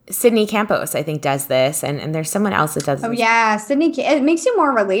 Sydney Campos, I think, does this, and there's someone else that does this. Oh yeah, Sydney. It makes you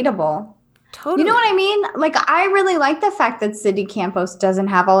more relatable. Totally. You know what I mean? Like, I really like the fact that Sydney Campos doesn't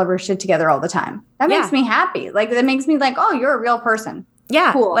have all of her shit together all the time. That makes me happy. Like, that makes me like, oh, you're a real person.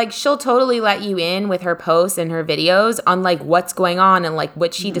 Yeah. Cool. Like, she'll totally let you in with her posts and her videos on, like, what's going on and, like,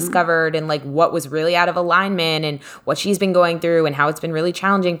 what she discovered and, like, what was really out of alignment and what she's been going through and how it's been really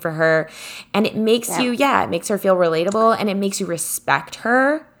challenging for her. And it makes it makes her feel relatable, and it makes you respect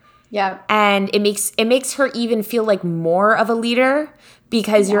her. Yeah. And it makes her even feel like more of a leader,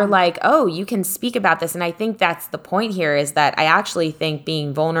 because you're like, oh, you can speak about this. And I think that's the point here, is that I actually think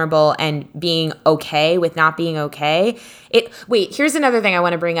being vulnerable and being okay with not being okay. Here's another thing I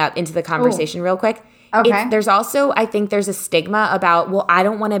want to bring up into the conversation real quick. Okay. there's also, I think there's a stigma about, well, I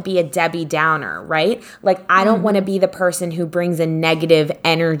don't want to be a Debbie Downer, right? Like, I don't want to be the person who brings a negative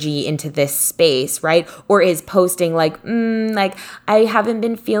energy into this space, right? Or is posting like, like, I haven't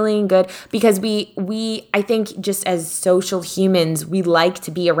been feeling good, because I think just as social humans, we like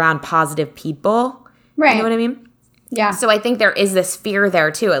to be around positive people. Right. You know what I mean? Yeah. So I think there is this fear there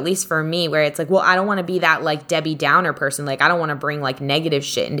too, at least for me, where it's like, well, I don't want to be that like Debbie Downer person. Like, I don't want to bring like negative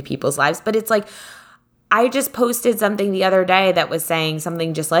shit into people's lives. But it's like, I just posted something the other day that was saying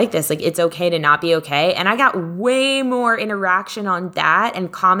something just like this, like, it's okay to not be okay. And I got way more interaction on that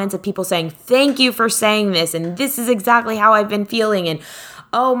and comments of people saying, thank you for saying this. And this is exactly how I've been feeling. And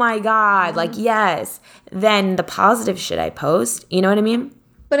oh my God, like, yes, than the positive shit I post. You know what I mean?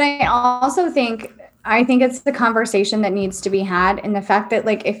 But I also think it's the conversation that needs to be had, and the fact that,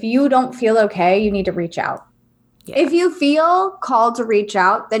 like, if you don't feel okay, you need to reach out. Yeah. If you feel called to reach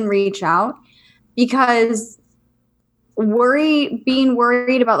out, then reach out, because being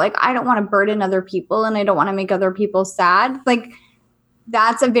worried about, like, I don't want to burden other people and I don't want to make other people sad. Like,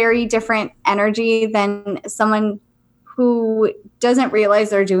 that's a very different energy than someone who doesn't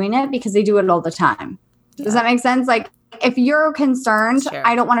realize they're doing it because they do it all the time. Yeah. Does that make sense? Like, if you're concerned, sure,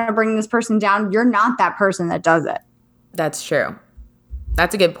 I don't want to bring this person down, you're not that person that does it. That's true.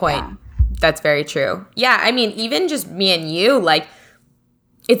 That's a good point. Yeah. That's very true. Yeah, I mean, even just me and you, like,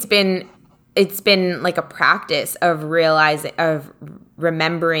 it's been like a practice of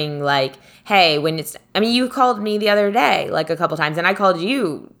remembering, like, hey, you called me the other day, like, a couple times, and I called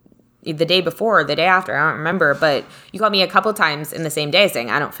you the day before, the day after, I don't remember, but you called me a couple times in the same day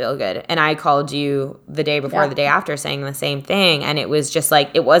saying, I don't feel good. And I called you the day before, the day after, saying the same thing. And it was just like,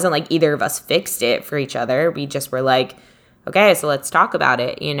 it wasn't like either of us fixed it for each other. We just were like, okay, so let's talk about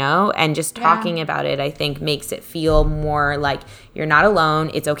it, you know? And just talking about it, I think, makes it feel more like you're not alone.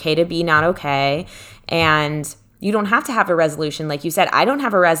 It's okay to be not okay. And you don't have to have a resolution. Like you said, I don't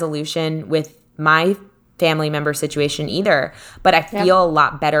have a resolution with my family member situation either, but I feel a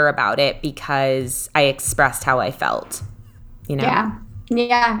lot better about it because I expressed how I felt, you know?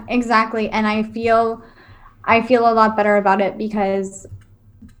 Yeah, exactly. And I feel a lot better about it because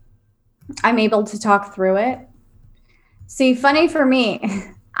I'm able to talk through it. See, funny for me,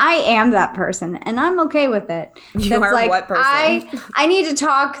 I am that person and I'm okay with it. You are like, what person? I need to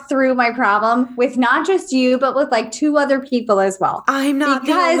talk through my problem with not just you, but with like 2 other people as well. I'm not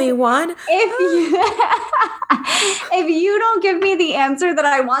the only one. If you don't give me the answer that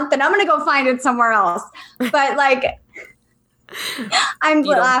I want, then I'm going to go find it somewhere else. But like, I'm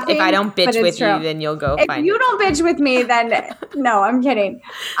laughing. If I don't bitch with you, then you'll go find it. If you don't bitch with me, then no, I'm kidding.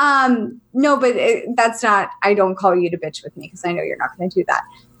 No, but that's not, I don't call you to bitch with me because I know you're not going to do that.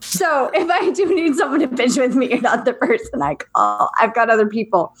 So if I do need someone to bitch with me, you're not the person I call. I've got other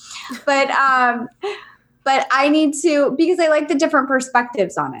people. But I need to, because I like the different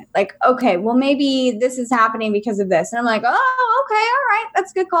perspectives on it. Like, okay, well, maybe this is happening because of this. And I'm like, oh, okay, all right.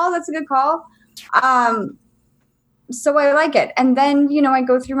 That's a good call. That's a good call. So I like it. And then, you know, I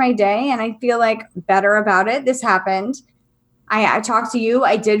go through my day and I feel like better about it. This happened. I talked to you.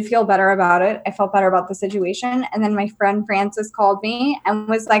 I did feel better about it. I felt better about the situation. And then my friend Frances called me and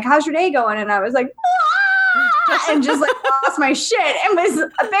was like, how's your day going? And I was like, and just like lost my shit and was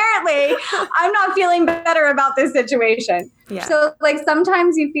apparently I'm not feeling better about this situation. Yeah. So like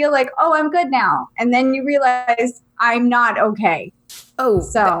sometimes you feel like, oh, I'm good now. And then you realize I'm not okay.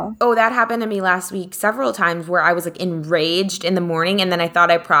 That happened to me last week several times where I was like enraged in the morning and then I thought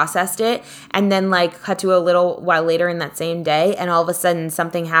I processed it and then like cut to a little while later in that same day and all of a sudden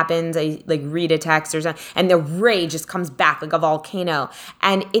something happens. I like read a text or something and the rage just comes back like a volcano.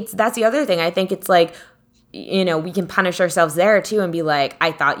 And that's the other thing. I think it's like, you know, we can punish ourselves there too and be like,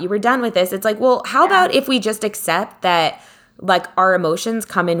 I thought you were done with this. It's like, well, how about if we just accept that like our emotions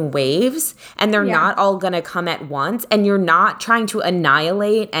come in waves and they're not all going to come at once and you're not trying to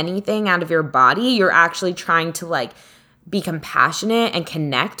annihilate anything out of your body. You're actually trying to like be compassionate and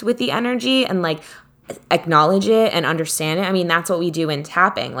connect with the energy and like acknowledge it and understand it. I mean, that's what we do in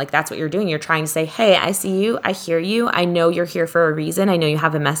tapping. Like that's what you're doing. You're trying to say, hey, I see you. I hear you. I know you're here for a reason. I know you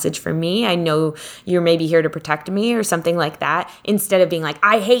have a message for me. I know you're maybe here to protect me or something like that. Instead of being like,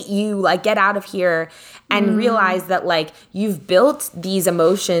 I hate you, like get out of here. And realize that like you've built these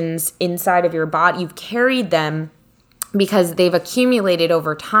emotions inside of your body. You've carried them because they've accumulated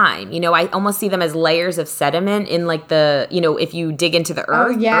over time. You know, I almost see them as layers of sediment in like the, you know, if you dig into the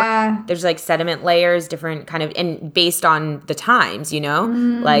earth. Oh, yeah. There's like sediment layers, different kind of, and based on the times, you know,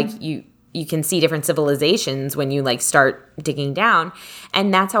 like you can see different civilizations when you like start digging down.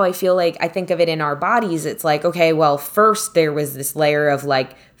 And that's how I feel like I think of it in our bodies. It's like, okay, well, first there was this layer of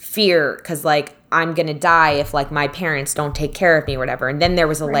like fear because like I'm going to die if like my parents don't take care of me or whatever. And then there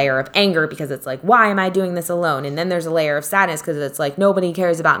was a layer of anger because it's like, why am I doing this alone? And then there's a layer of sadness because it's like, nobody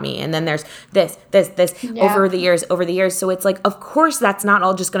cares about me. And then there's this over the years. So it's like, of course, that's not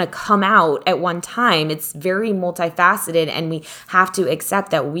all just going to come out at one time. It's very multifaceted, and we have to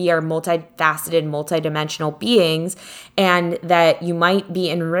accept that we are multifaceted, multidimensional beings, and that you might be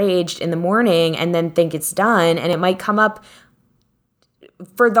enraged in the morning and then think it's done. And it might come up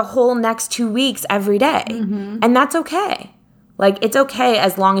for the whole next 2 weeks every day. And that's okay. Like, it's okay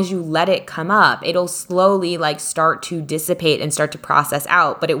as long as you let it come up. It'll slowly like start to dissipate and start to process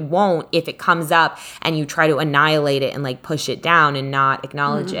out, but it won't if it comes up and you try to annihilate it and like push it down and not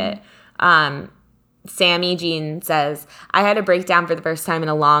acknowledge it. Sammy Jean says, I had a breakdown for the first time in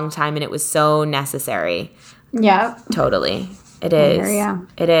a long time and it was so necessary. Yeah. Totally. It is.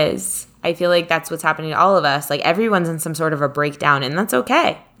 It is. I feel like that's what's happening to all of us. Like, everyone's in some sort of a breakdown, and that's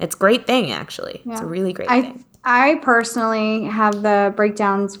okay. It's a great thing, actually. Yeah. It's a really great thing. I personally have the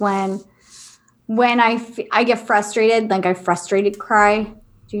breakdowns when I get frustrated, like I frustrated cry.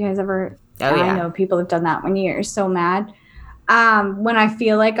 Do you guys ever? Oh, yeah. I know people have done that when you're so mad. When I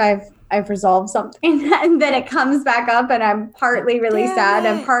feel like I've resolved something, and then it comes back up, and I'm partly really sad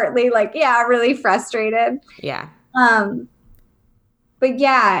and partly like, really frustrated. Yeah. But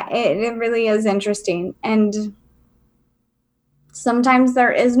yeah, it really is interesting. And sometimes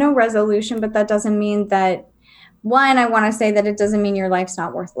there is no resolution, but that doesn't mean that, one, I want to say that it doesn't mean your life's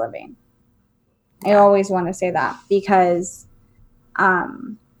not worth living. I always want to say that, because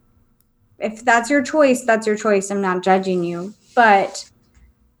if that's your choice, that's your choice. I'm not judging you. But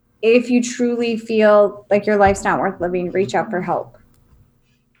if you truly feel like your life's not worth living, reach out for help.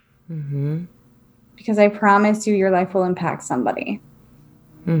 Because I promise you, your life will impact somebody.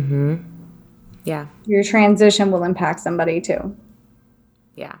 Yeah. Your transition will impact somebody too.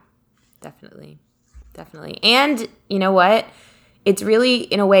 Yeah, definitely. And you know what? It's really,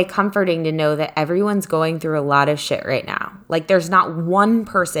 in a way, comforting to know that everyone's going through a lot of shit right now. Like, there's not one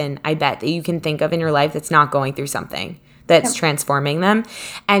person, I bet, that you can think of in your life that's not going through something that's transforming them.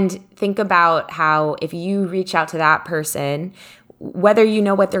 And think about how if you reach out to that person, whether you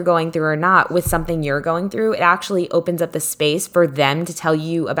know what they're going through or not, with something you're going through, it actually opens up the space for them to tell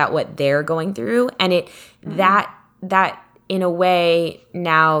you about what they're going through. And that in a way,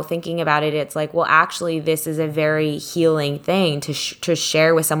 now thinking about it, it's like, well, actually, this is a very healing thing to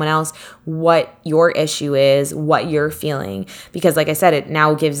share with someone else what your issue is, what you're feeling. Because like I said, it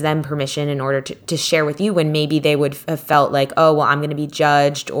now gives them permission in order to share with you, when maybe they would have felt like, oh, well, I'm going to be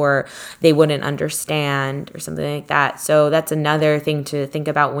judged, or they wouldn't understand, or something like that. So that's another thing to think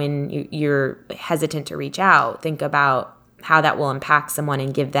about when you're hesitant to reach out. Think about how that will impact someone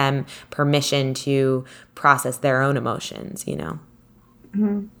and give them permission to process their own emotions, you know?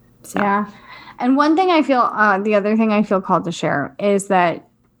 So. Yeah. And one thing I feel, the other thing I feel called to share is that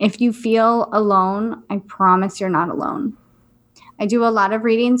if you feel alone, I promise you're not alone. I do a lot of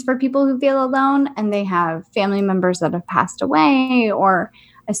readings for people who feel alone and they have family members that have passed away, or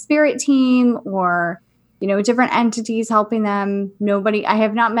a spirit team, or, different entities helping them. I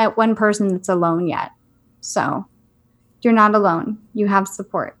have not met one person that's alone yet. So you're not alone. You have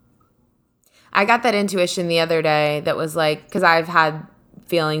support. I got that intuition the other day that was like, because I've had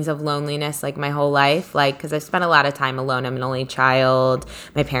feelings of loneliness like my whole life, like, because I've spent a lot of time alone. I'm an only child.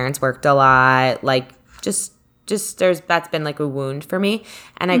 My parents worked a lot. Like, just that's been like a wound for me.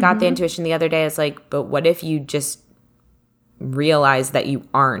 And I got the intuition the other day. It's like, but what if you just realize that you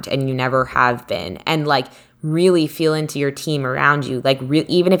aren't, and you never have been, and like really feel into your team around you, like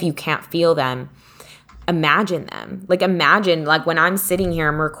even if you can't feel them, imagine them. Like, imagine, like, when I'm sitting here,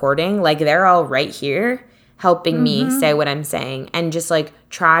 I'm recording, like, they're all right here helping me say what I'm saying, and just like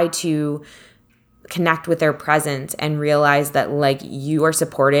try to connect with their presence and realize that like you are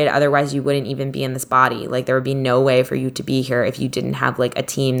supported. Otherwise you wouldn't even be in this body. Like, there would be no way for you to be here if you didn't have like a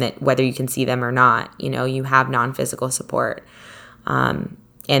team that, whether you can see them or not, you have non-physical support. And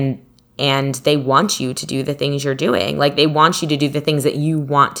they want you to do the things you're doing. Like, they want you to do the things that you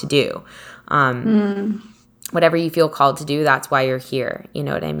want to do. Whatever you feel called to do, that's why you're here. You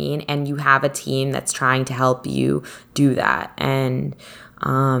know what I mean? And you have a team that's trying to help you do that. And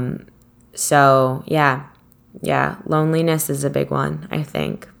so, yeah, loneliness is a big one, I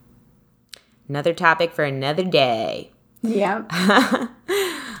think. Another topic for another day. Yeah.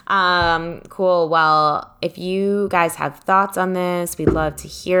 Cool. Well, if you guys have thoughts on this, we'd love to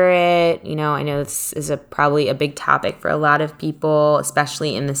hear it. I know this is probably a big topic for a lot of people,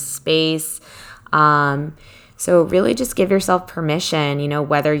 especially in this space. So really just give yourself permission,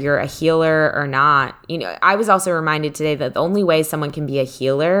 whether you're a healer or not. I was also reminded today that the only way someone can be a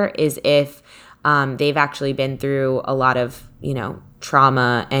healer is if they've actually been through a lot of,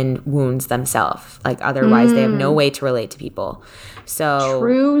 trauma and wounds themselves. Like otherwise they have no way to relate to people. So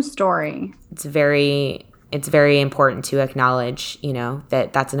true story. It's very important to acknowledge,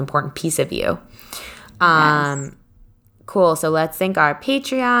 that that's an important piece of you. Yes. Cool. So let's thank our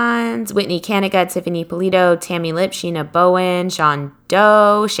Patreons: Whitney Kanika, Tiffany Polito, Tammy Lip, Sheena Bowen, Sean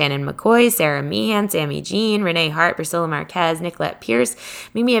Doe, Shannon McCoy, Sarah Meehan, Sammy Jean, Renee Hart, Priscilla Marquez, Nicolette Pierce,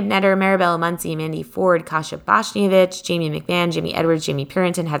 Mimi Abnetter, Maribel Muncie, Mandy Ford, Kasha Boshnievich, Jamie McMahon, Jimmy Edwards, Jamie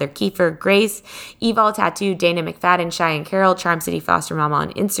Purinton, Heather Kiefer, Grace, Evil Tattoo, Dana McFadden, Cheyenne Carroll, Charm City Foster Mama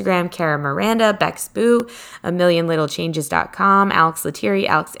on Instagram, Kara Miranda, Bex Boo, AMillionLittleChanges.com, Alex Letieri,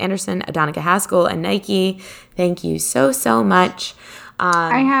 Alex Anderson, Adonica Haskell, and Nike. Thank you so much.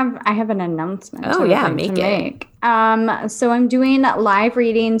 I have an announcement. Oh yeah, make it. So I'm doing live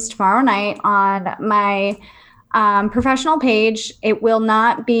readings tomorrow night on my professional page. It will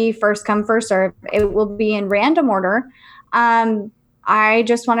not be first come, first serve. It will be in random order. I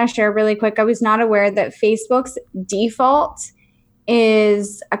just want to share really quick. I was not aware that Facebook's default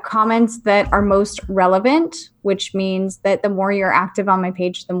is comments that are most relevant, which means that the more you're active on my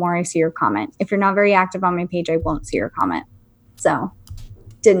page, the more I see your comment. If you're not very active on my page, I won't see your comment. So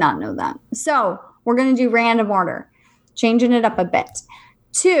did not know that. So we're going to do random order, changing it up a bit.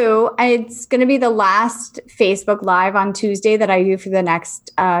 2, it's going to be the last Facebook Live on Tuesday that I do for the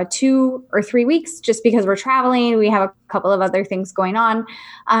next 2 or 3 weeks, just because we're traveling. We have a couple of other things going on.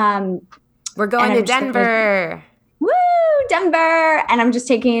 We're going to Denver. Woo, Denver. And I'm just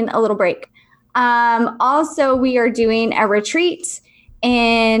taking a little break. Also, we are doing a retreat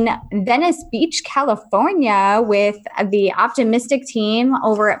in Venice Beach, California with the Optimistic team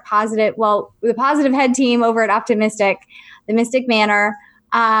over at the Positive Head team over at Optimistic, the Mystic Manor.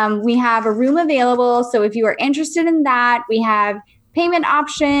 We have a room available. So if you are interested in that, we have payment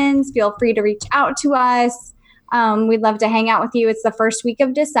options. Feel free to reach out to us. We'd love to hang out with you. It's the first week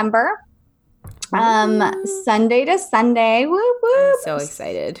of December. Sunday to Sunday. Woo, woo. I'm so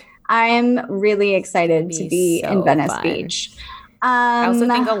excited. I am really excited to be in Venice Beach. I also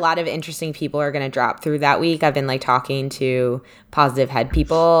think a lot of interesting people are going to drop through that week. I've been talking to Positive Head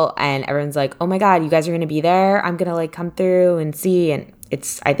people, and everyone's like, oh my God, you guys are going to be there. I'm going to come through and see. And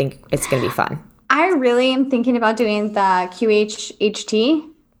I think it's going to be fun. I really am thinking about doing the QHHT.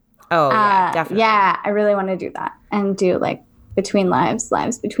 Oh yeah, definitely. Yeah, I really want to do that and do between lives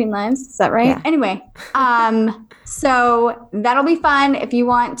between lives. Is that right? Yeah. Anyway, so that'll be fun if you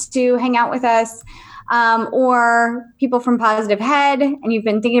want to hang out with us. Or people from Positive Head, and you've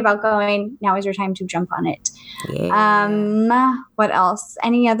been thinking about going, now is your time to jump on it. Yeah. What else?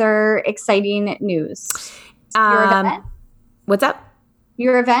 Any other exciting news? Your event? What's up?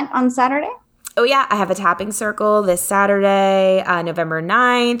 Your event on Saturday? Oh, yeah. I have a tapping circle this Saturday, November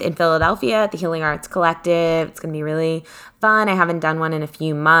 9th in Philadelphia at the Healing Arts Collective. It's going to be really fun. I haven't done one in a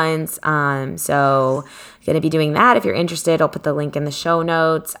few months. So going to be doing that. If you're interested, I'll put the link in the show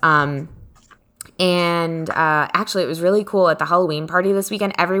notes. And actually, it was really cool at the Halloween party this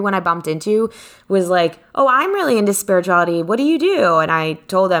weekend. Everyone I bumped into was like, oh, I'm really into spirituality. What do you do? And I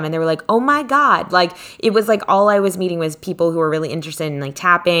told them, and they were like, oh my God. It was all I was meeting was people who were really interested in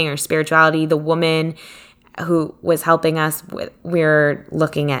tapping or spirituality. The woman who was helping us we're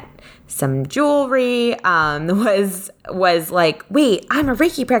looking at some jewelry, was like, wait, I'm a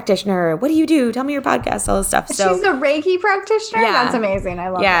Reiki practitioner. What do you do? Tell me your podcast, all this stuff. So she's a Reiki practitioner? Yeah. That's amazing. I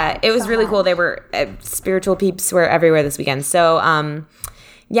love that. Yeah, it was so really cool. They were spiritual peeps were everywhere this weekend. So,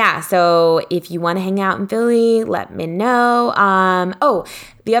 so if you want to hang out in Philly, let me know.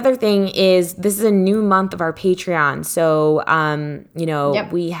 The other thing is this is a new month of our Patreon. So,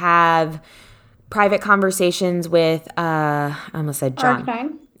 yep. We have private conversations with, I almost said John.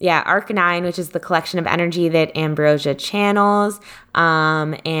 Arc9. Yeah, Arc9, which is the collection of energy that Ambrosia channels.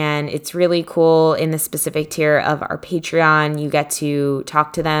 And it's really cool. In the specific tier of our Patreon, you get to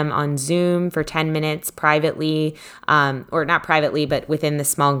talk to them on Zoom for 10 minutes privately, or not privately, but within the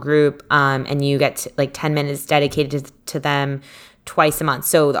small group. And you get 10 minutes dedicated to them twice a month.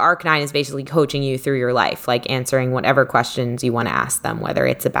 So the Arc9 is basically coaching you through your life, answering whatever questions you want to ask them, whether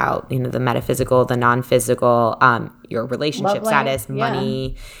it's about, the metaphysical, the non-physical, your relationship status,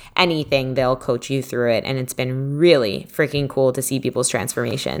 money, anything, they'll coach you through it. And it's been really freaking cool to see people's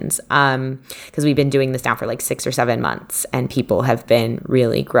transformations. Because we've been doing this now for 6 or 7 months, and people have been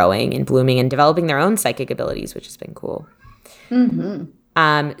really growing and blooming and developing their own psychic abilities, which has been cool.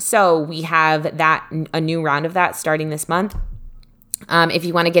 Mm-hmm. So we have a new round of that starting this month. If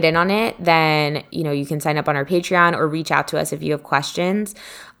you want to get in on it, then, you can sign up on our Patreon or reach out to us if you have questions.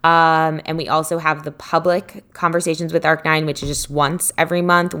 And we also have the public Conversations with Arc9, which is just once every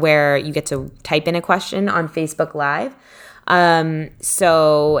month, where you get to type in a question on Facebook Live.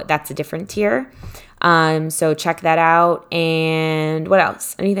 So that's a different tier. So check that out. And what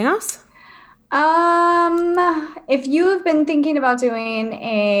else? Anything else? If you have been thinking about doing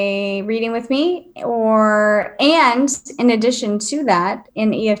a reading with me, and in addition to that,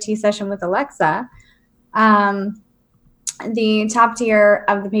 an EFT session with Alexa, the top tier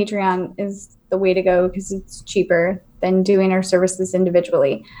of the Patreon is the way to go because it's cheaper than doing our services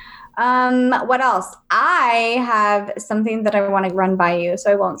individually. What else? I have something that I want to run by you,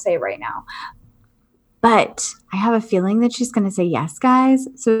 so I won't say it right now. But I have a feeling that she's going to say yes, guys.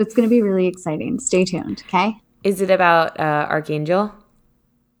 So it's going to be really exciting. Stay tuned, okay? Is it about Archangel?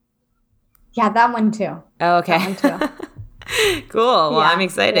 Yeah, that one too. Oh, okay. That one too. Cool. Well, I'm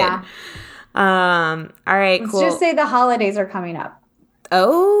excited. Yeah. All right, Let's cool. just say the holidays are coming up.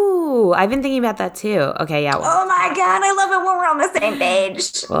 Oh, I've been thinking about that too. Okay, yeah. Oh my God, I love it when we're on the same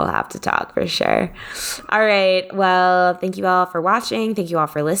page. We'll have to talk for sure. All right. Well, thank you all for watching. Thank you all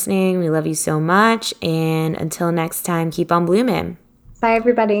for listening. We love you so much. And until next time, keep on blooming. Bye,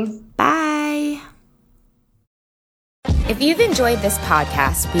 everybody. Bye. If you've enjoyed this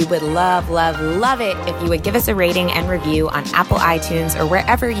podcast, we would love, love, love it if you would give us a rating and review on Apple iTunes or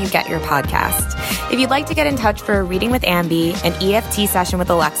wherever you get your podcasts. If you'd like to get in touch for a reading with Ambi, an EFT session with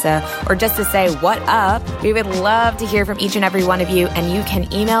Alexa, or just to say what up, we would love to hear from each and every one of you, and you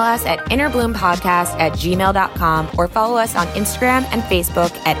can email us at innerbloom.podcast@gmail.com or follow us on Instagram and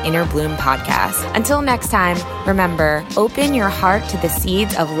Facebook at Innerbloom Podcast. Until next time, remember, open your heart to the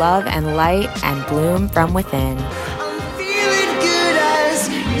seeds of love and light and bloom from within.